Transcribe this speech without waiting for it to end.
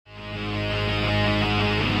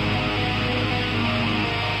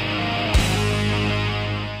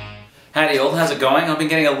Howdy all, how's it going? I've been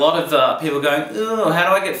getting a lot of people going, oh, how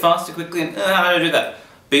do I get faster quickly and how do I do that?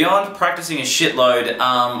 Beyond practicing a shitload,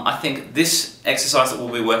 I think this exercise that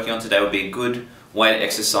we'll be working on today would be a good way to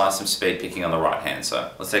exercise some speed picking on the right hand.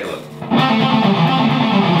 So let's take a look.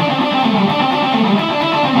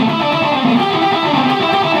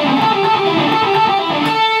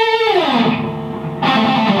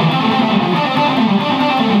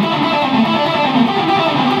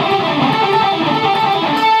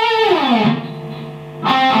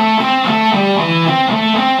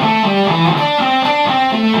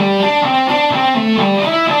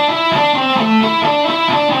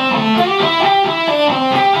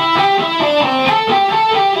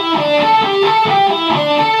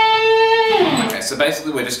 So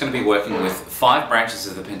basically we're just going to be working with 5 branches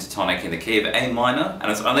of the pentatonic in the key of A minor,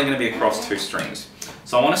 and it's only going to be across 2 strings.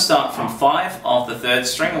 So I want to start from 5 of the 3rd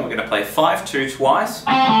string, and we're going to play 5-2 twice,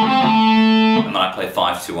 and then I play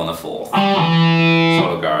 5-2 on the 4th. So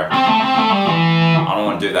it'll go. I don't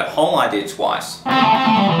want to do that whole idea twice.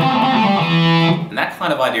 And that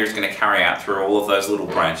kind of idea is going to carry out through all of those little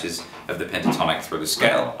branches of the pentatonic through the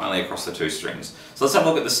scale, only across the 2 strings. So let's have a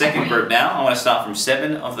look at the second group now. I want to start from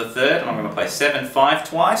 7 of the 3rd, and I'm going to play 7-5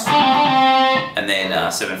 twice, and then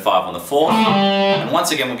 7-5 on the 4th, and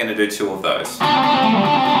once again we're going to do 2 of those.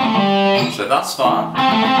 So thus far.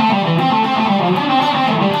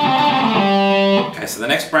 Okay, so the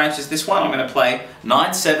next branch is this one. I'm going to play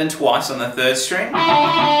 9-7 twice on the 3rd string,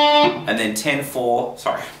 and then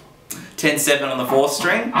 10-7 on the 4th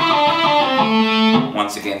string.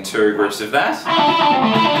 Once again, 2 groups of that.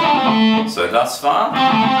 So thus far.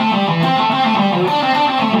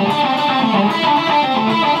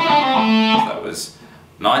 So that was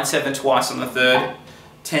 9-7 twice on the 3rd,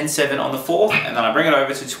 10-7 on the 4th, and then I bring it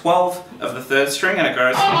over to 12 of the 3rd string and it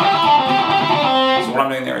goes. So what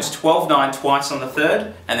I'm doing there is 12-9 twice on the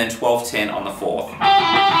 3rd, and then 12-10 on the 4th.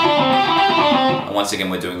 And once again,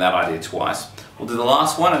 we're doing that idea twice. We'll do the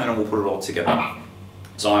last one and then we'll put it all together.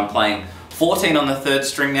 So I'm playing 14 on the 3rd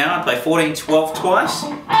string now. I play 14-12 twice,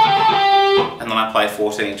 and then I play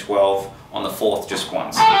 14-12 on the 4th just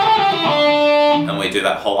once. And we do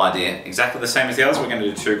that whole idea exactly the same as the others. We're going to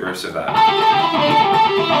do 2 groups of that.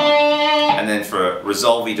 And then for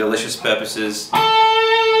resolvey delicious purposes,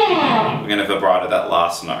 we're going to vibrato that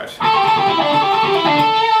last note.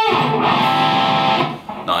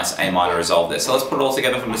 Nice A minor resolve there. So let's put it all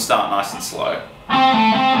together from the start, nice and slow.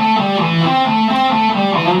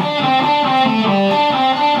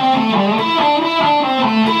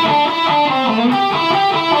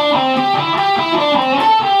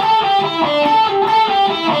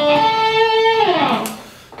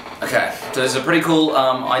 Okay, so there's a pretty cool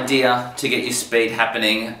idea to get your speed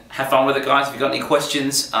happening. Have fun with it, guys. If you've got any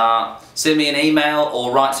questions, send me an email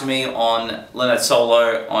or write to me on Leonard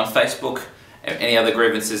Solo on Facebook. Any other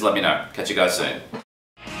grievances, let me know. Catch you guys soon.